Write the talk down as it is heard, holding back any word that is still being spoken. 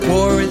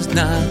is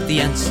not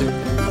the answer,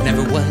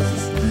 never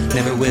was,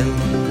 never will.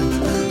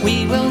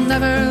 We will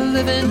never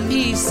live in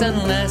peace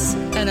unless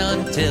and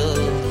until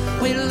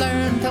we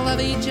learn to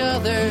love each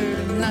other,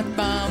 not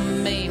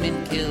bomb, maim,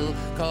 and kill.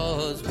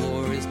 'Cause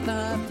war is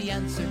not the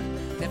answer,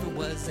 never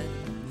was and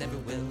never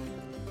will.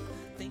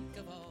 Think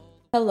of all.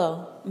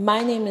 Hello,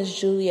 my name is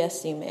Julia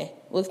Sime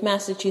with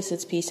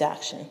Massachusetts Peace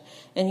Action,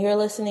 and you're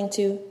listening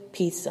to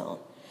Peace Zone.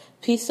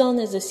 Peace Zone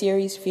is a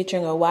series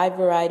featuring a wide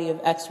variety of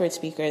expert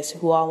speakers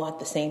who all want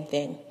the same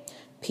thing,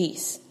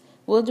 peace.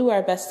 We'll do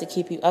our best to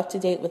keep you up to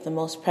date with the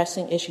most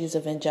pressing issues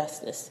of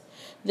injustice.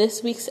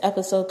 This week's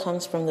episode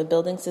comes from the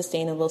Building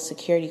Sustainable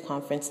Security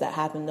Conference that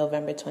happened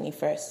November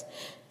 21st.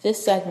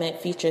 This segment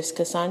features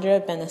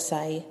Cassandra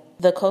Bensahih,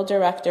 the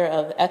co-director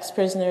of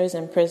Ex-Prisoners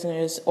and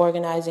Prisoners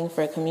Organizing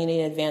for Community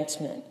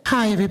Advancement.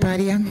 Hi,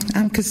 everybody.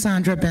 I'm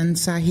Cassandra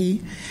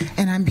Bensahih,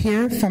 and I'm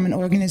here from an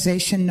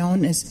organization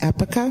known as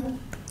EPICA.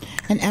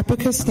 And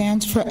EPICA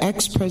stands for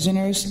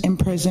Ex-Prisoners and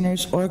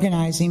Prisoners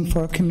Organizing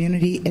for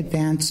Community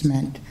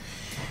Advancement.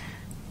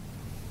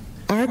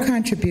 Our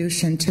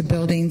contribution to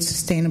building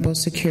sustainable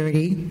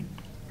security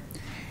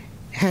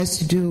has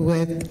to do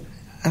with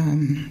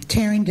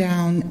tearing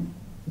down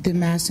the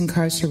mass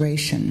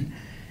incarceration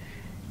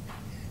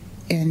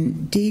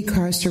and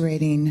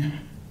decarcerating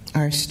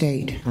our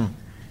state.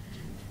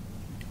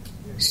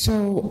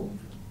 So,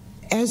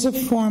 as a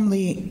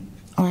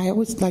I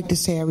always like to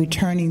say a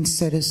returning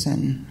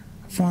citizen,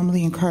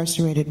 formerly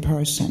incarcerated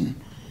person,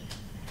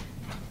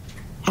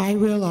 I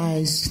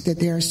realize that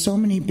there are so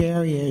many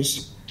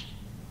barriers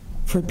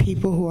for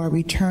people who are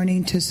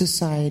returning to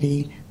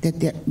society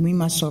that we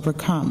must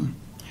overcome.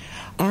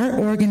 Our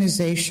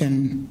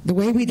organization, the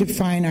way we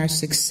define our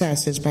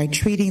success is by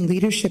treating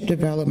leadership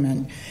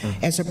development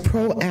as a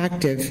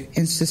proactive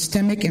and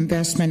systemic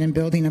investment in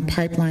building a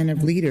pipeline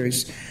of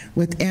leaders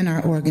within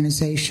our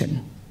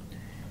organization.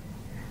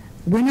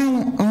 We're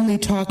not only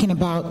talking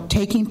about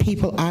taking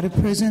people out of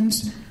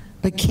prisons,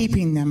 but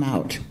keeping them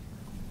out.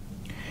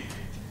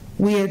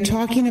 We are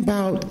talking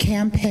about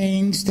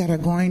campaigns that are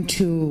going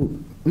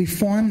to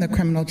reform the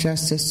criminal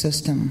justice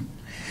system.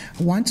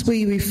 Once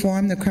we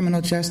reform the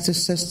criminal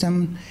justice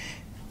system,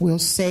 we'll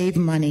save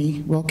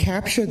money, we'll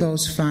capture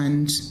those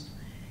funds,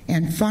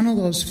 and funnel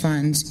those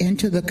funds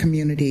into the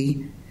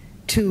community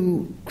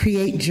to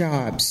create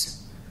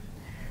jobs.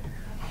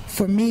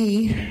 For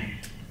me,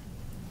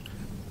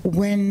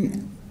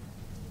 when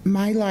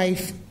my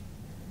life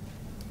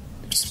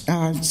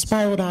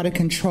spiraled out of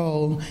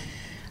control,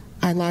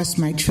 I lost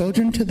my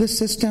children to the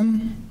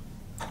system.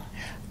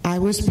 I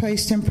was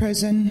placed in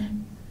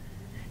prison,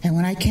 and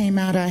when I came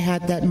out, I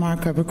had that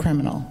mark of a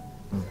criminal.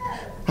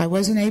 I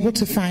wasn't able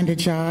to find a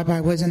job. I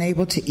wasn't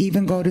able to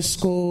even go to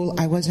school.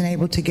 I wasn't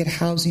able to get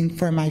housing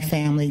for my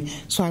family,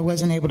 so I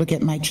wasn't able to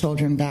get my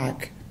children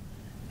back.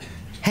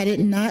 Had it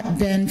not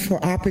been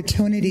for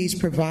opportunities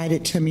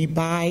provided to me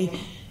by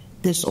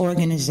this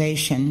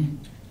organization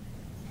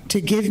to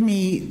give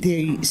me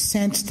the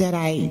sense that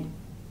I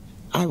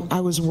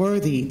was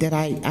worthy, that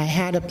I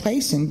had a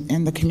place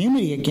in the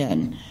community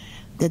again,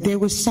 that there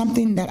was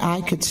something that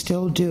I could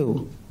still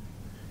do,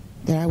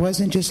 that I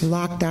wasn't just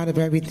locked out of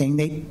everything.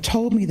 They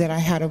told me that I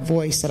had a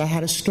voice, that I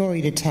had a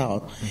story to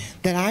tell,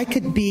 that I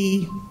could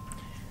be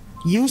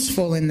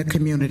useful in the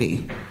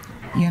community,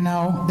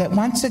 that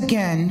once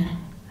again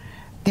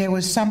there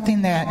was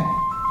something that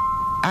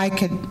I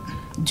could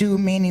do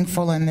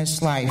meaningful in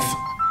this life.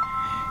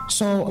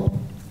 So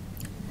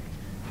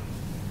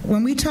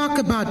when we talk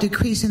about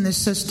decreasing the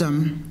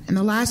system, in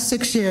the last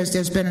 6 years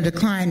there's been a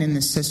decline in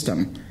this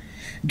system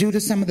due to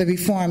some of the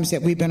reforms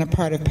that we've been a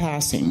part of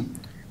passing.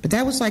 But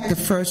that was like the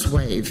first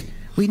wave.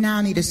 We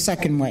now need a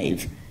second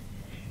wave.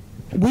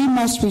 We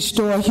must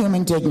restore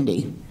human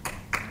dignity.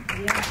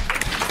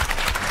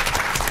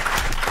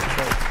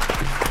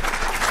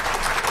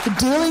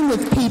 Dealing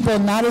with people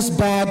not as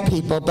bad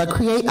people, but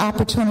create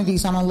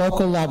opportunities on a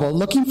local level,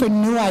 looking for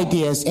new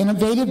ideas,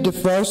 innovative,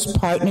 diverse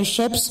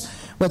partnerships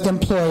with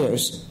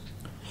employers.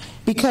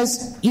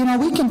 Because,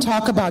 we can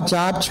talk about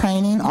job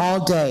training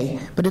all day,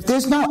 but if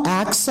there's no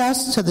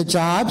access to the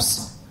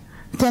jobs,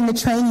 then the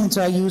trainings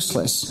are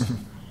useless.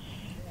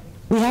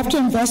 We have to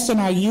invest in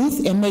our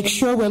youth and make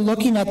sure we're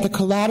looking at the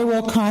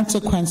collateral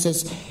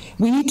consequences.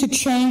 We need to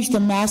change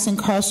the mass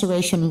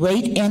incarceration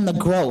rate and the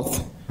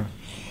growth.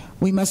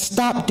 We must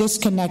stop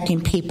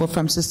disconnecting people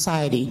from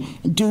society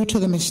due to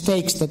the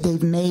mistakes that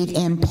they've made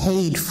and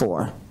paid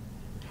for.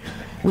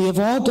 We have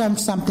all done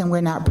something we're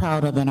not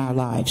proud of in our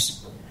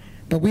lives,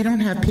 but we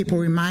don't have people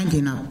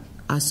reminding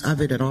us of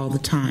it at all the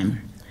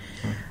time.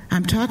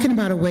 I'm talking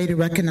about a way to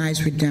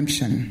recognize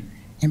redemption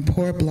in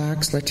poor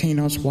blacks,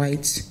 Latinos,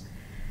 whites,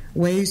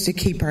 ways to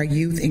keep our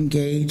youth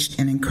engaged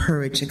and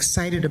encouraged,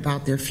 excited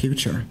about their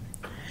future.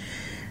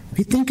 If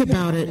you think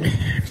about it,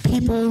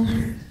 people,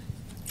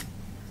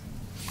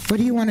 what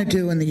do you want to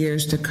do in the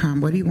years to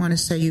come? What do you want to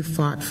say you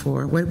fought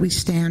for? What do we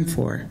stand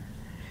for?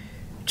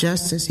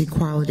 Justice,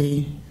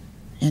 equality,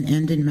 and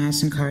ending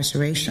mass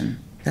incarceration.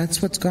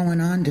 That's what's going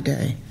on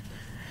today.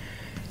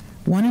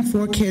 1 in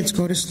 4 kids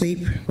go to sleep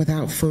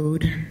without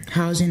food.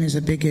 Housing is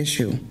a big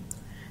issue.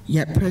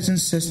 Yet prison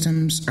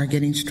systems are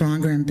getting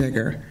stronger and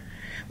bigger.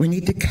 We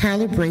need to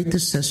calibrate the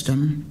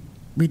system,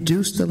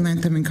 reduce the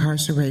length of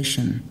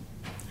incarceration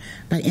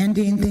by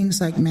ending things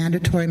like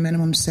mandatory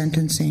minimum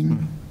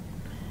sentencing,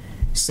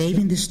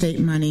 saving the state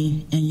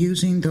money, and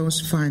using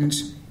those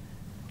funds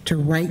to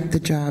right the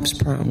jobs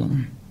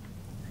problem,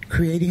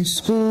 creating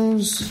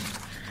schools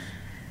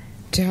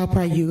to help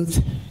our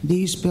youth.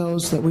 These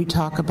bills that we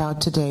talk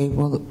about today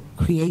will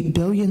create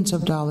billions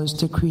of dollars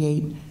to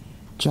create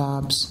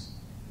jobs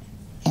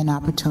and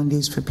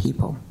opportunities for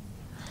people.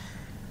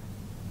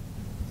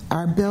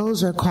 Our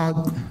bills are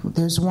called,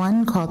 there's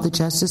one called the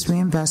Justice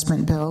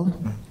Reinvestment Bill.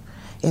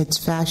 It's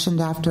fashioned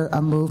after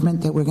a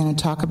movement that we're going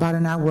to talk about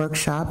in our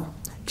workshop,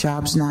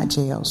 Jobs Not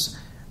Jails.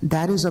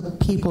 That is a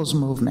people's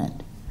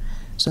movement.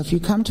 So if you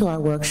come to our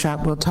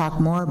workshop, we'll talk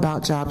more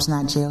about Jobs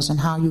Not Jails and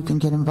how you can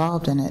get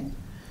involved in it.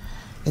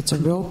 It's a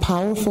real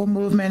powerful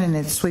movement, and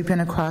it's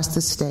sweeping across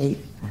the state.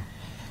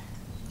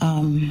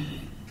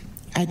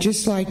 I'd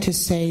just like to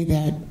say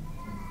that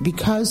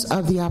because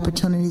of the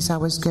opportunities I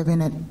was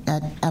given at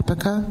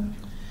Epica,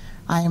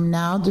 I am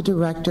now the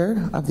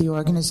director of the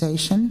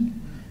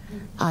organization.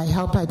 I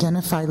help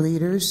identify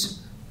leaders.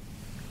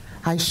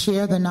 I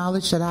share the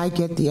knowledge that I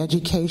get, the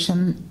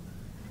education.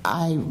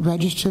 I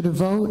register to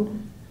vote.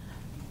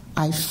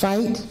 I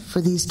fight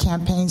for these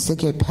campaigns to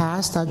get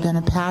passed. I've been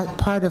a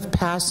part of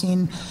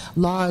passing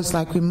laws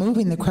like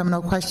removing the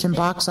criminal question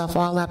box off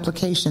all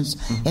applications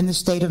in the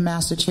state of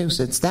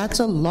Massachusetts. That's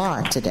a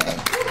law today,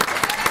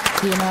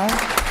 you know?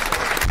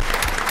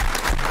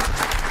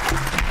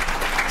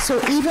 So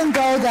even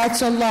though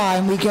that's a law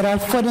and we get our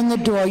foot in the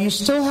door, you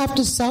still have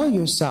to sell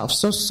yourself.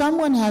 So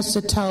someone has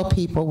to tell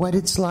people what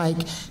it's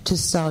like to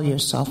sell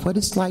yourself, what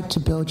it's like to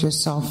build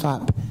yourself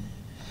up.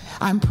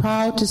 I'm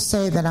proud to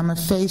say that I'm a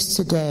face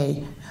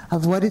today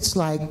of what it's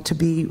like to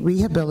be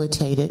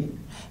rehabilitated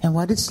and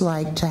what it's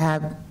like to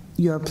have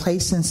your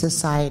place in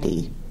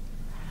society.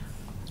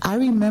 I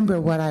remember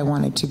what I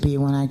wanted to be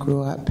when I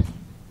grew up,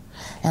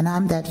 and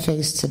I'm that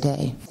face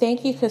today.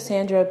 Thank you,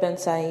 Cassandra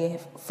Bensahih,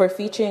 for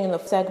featuring the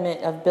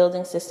segment of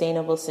Building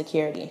Sustainable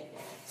Security.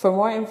 For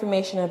more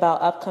information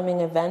about upcoming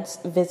events,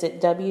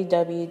 visit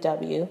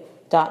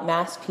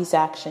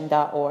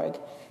www.masspeaceaction.org.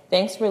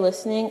 Thanks for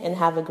listening, and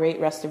have a great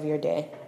rest of your day.